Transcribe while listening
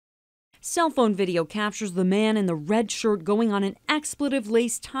Cell phone video captures the man in the red shirt going on an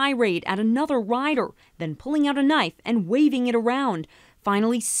expletive-laced tirade at another rider, then pulling out a knife and waving it around,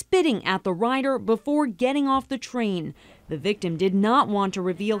 finally spitting at the rider before getting off the train. The victim did not want to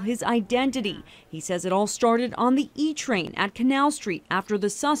reveal his identity. He says it all started on the E train at Canal Street after the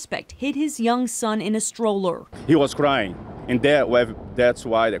suspect hit his young son in a stroller. He was crying, and that's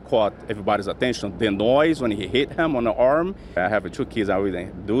why they caught everybody's attention. The noise when he hit him on the arm. I have 2 kids, I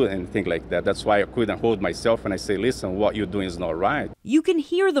wouldn't do anything like that. That's why I couldn't hold myself and I say, listen, what you're doing is not right. You can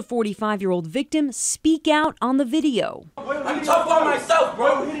hear the 45-year-old victim speak out on the video. I'm tough on myself,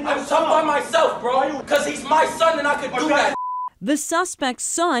 bro. I'm tough on myself, bro. Because he's my son and I could do that. The suspect's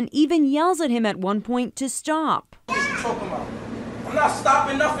son even yells at him at one point to stop. What are you talking about? I'm not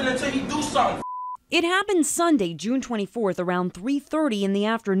stopping nothing until he do something. It happened Sunday, June 24th, around 3:30 in the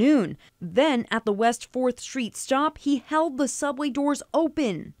afternoon. Then, at the West 4th Street stop, he held the subway doors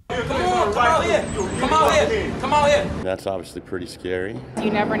open. Come on, come out here. Come out here. Come out here. That's obviously pretty scary.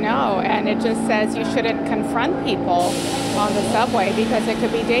 You never know, and it just says you shouldn't confront people on the subway because it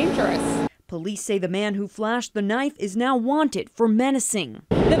could be dangerous. Police say the man who flashed the knife is now wanted for menacing.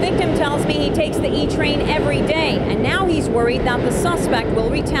 The victim tells me he takes the E train every day, and now he's worried that the suspect will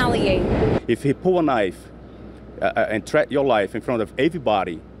retaliate. If he pull a knife and threat your life in front of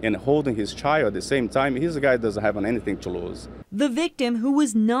everybody and holding his child at the same time, he's a guy that doesn't have anything to lose. The victim, who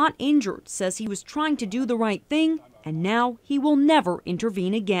was not injured, says he was trying to do the right thing, and now he will never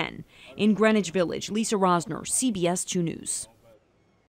intervene again. In Greenwich Village, Lisa Rozner, CBS 2 News.